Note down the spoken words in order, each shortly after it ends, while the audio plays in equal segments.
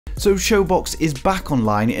So Showbox is back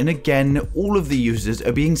online, and again all of the users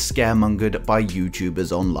are being scaremongered by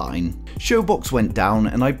YouTubers online. Showbox went down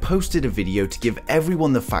and I posted a video to give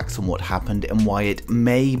everyone the facts on what happened and why it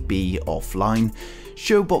may be offline.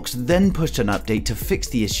 Showbox then pushed an update to fix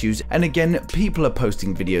the issues, and again people are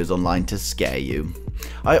posting videos online to scare you.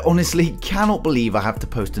 I honestly cannot believe I have to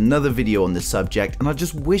post another video on this subject, and I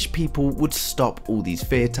just wish people would stop all these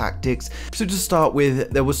fear tactics. So to start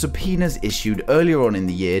with, there were subpoenas issued earlier on in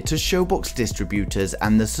the year to Showbox distributors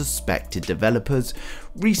and the suspected developers.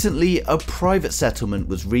 Recently, a private settlement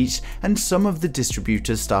was reached and some of the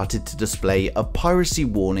distributors started to display a piracy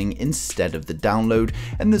warning instead of the download,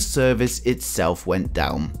 and the service itself went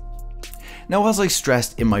down. Now, as I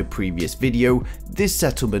stressed in my previous video, this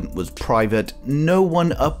settlement was private. No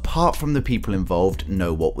one apart from the people involved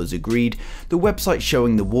know what was agreed. The website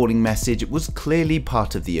showing the warning message was clearly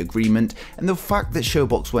part of the agreement, and the fact that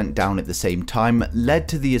Showbox went down at the same time led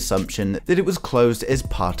to the assumption that it was closed as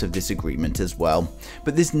part of this agreement as well.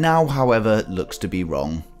 But this now, however, looks to be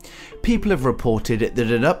wrong. People have reported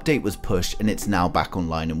that an update was pushed and it's now back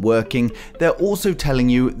online and working. They're also telling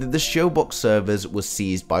you that the Showbox servers were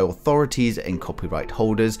seized by authorities and copyright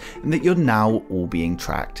holders, and that you're now all being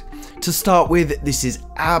tracked. To start with, this is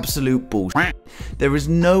absolute bullshit. There is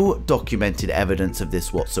no documented evidence of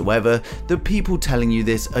this whatsoever. The people telling you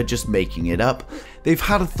this are just making it up. They've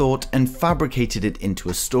had a thought and fabricated it into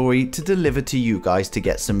a story to deliver to you guys to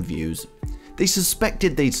get some views. They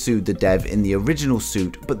suspected they'd sued the dev in the original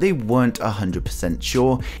suit, but they weren't 100%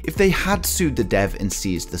 sure. If they had sued the dev and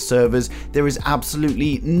seized the servers, there is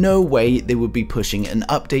absolutely no way they would be pushing an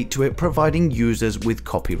update to it providing users with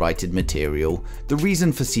copyrighted material. The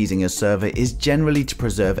reason for seizing a server is generally to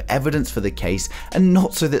preserve evidence for the case and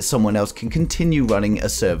not so that someone else can continue running a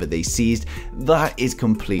server they seized. That is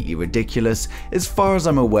completely ridiculous. As far as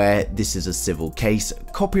I'm aware, this is a civil case,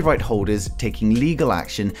 copyright holders taking legal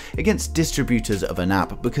action against distributors of an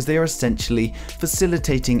app because they are essentially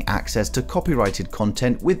facilitating access to copyrighted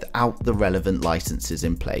content without the relevant licenses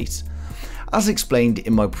in place. As explained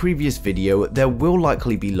in my previous video, there will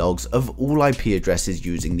likely be logs of all IP addresses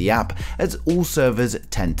using the app, as all servers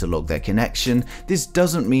tend to log their connection. This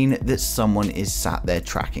doesn't mean that someone is sat there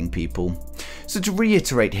tracking people. So to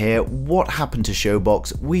reiterate here, what happened to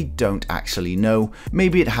Showbox, we don't actually know.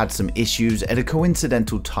 Maybe it had some issues at a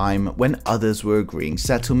coincidental time when others were agreeing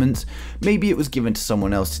settlements. Maybe it was given to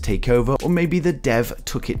someone else to take over, or maybe the dev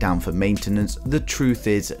took it down for maintenance. The truth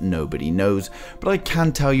is, nobody knows. But I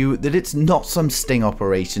can tell you that it's not some sting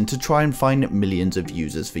operation to try and find millions of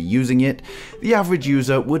users for using it. The average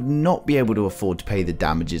user would not be able to afford to pay the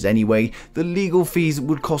damages anyway. The legal fees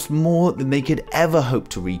would cost more than they could ever hope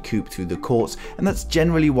to recoup through the courts, and that's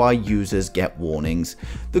generally why users get warnings.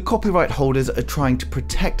 The copyright holders are trying to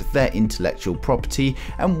protect their intellectual property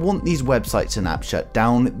and want these websites and apps shut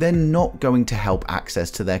down. They're not going to help access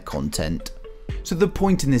to their content. So the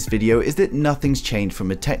point in this video is that nothing's changed from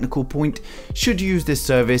a technical point. Should you use this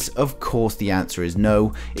service? Of course the answer is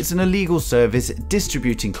no. It's an illegal service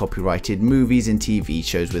distributing copyrighted movies and TV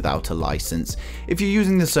shows without a license. If you're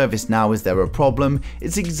using the service now, is there a problem?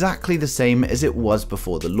 It's exactly the same as it was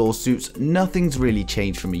before the lawsuits. Nothing's really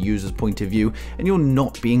changed from a user's point of view, and you're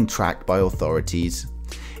not being tracked by authorities.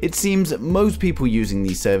 It seems most people using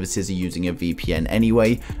these services are using a VPN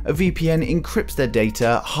anyway. A VPN encrypts their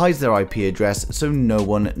data, hides their IP address so no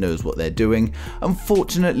one knows what they're doing.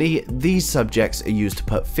 Unfortunately, these subjects are used to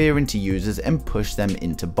put fear into users and push them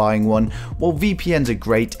into buying one. While VPNs are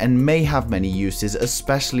great and may have many uses,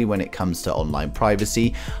 especially when it comes to online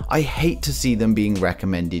privacy, I hate to see them being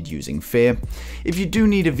recommended using fear. If you do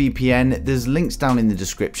need a VPN, there's links down in the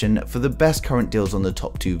description for the best current deals on the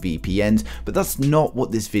top 2 VPNs, but that's not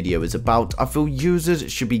what this video is about. I feel users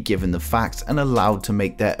should be given the facts and allowed to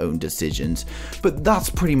make their own decisions. But that's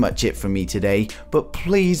pretty much it for me today. But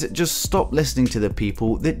please just stop listening to the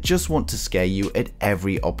people that just want to scare you at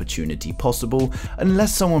every opportunity possible.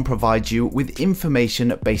 Unless someone provides you with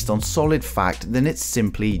information based on solid fact, then it's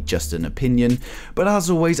simply just an opinion. But as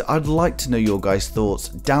always, I'd like to know your guys' thoughts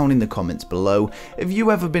down in the comments below. Have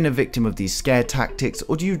you ever been a victim of these scare tactics,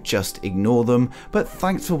 or do you just ignore them? But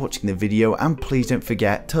thanks for watching the video, and please don't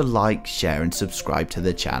forget to like, share and subscribe to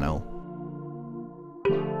the channel.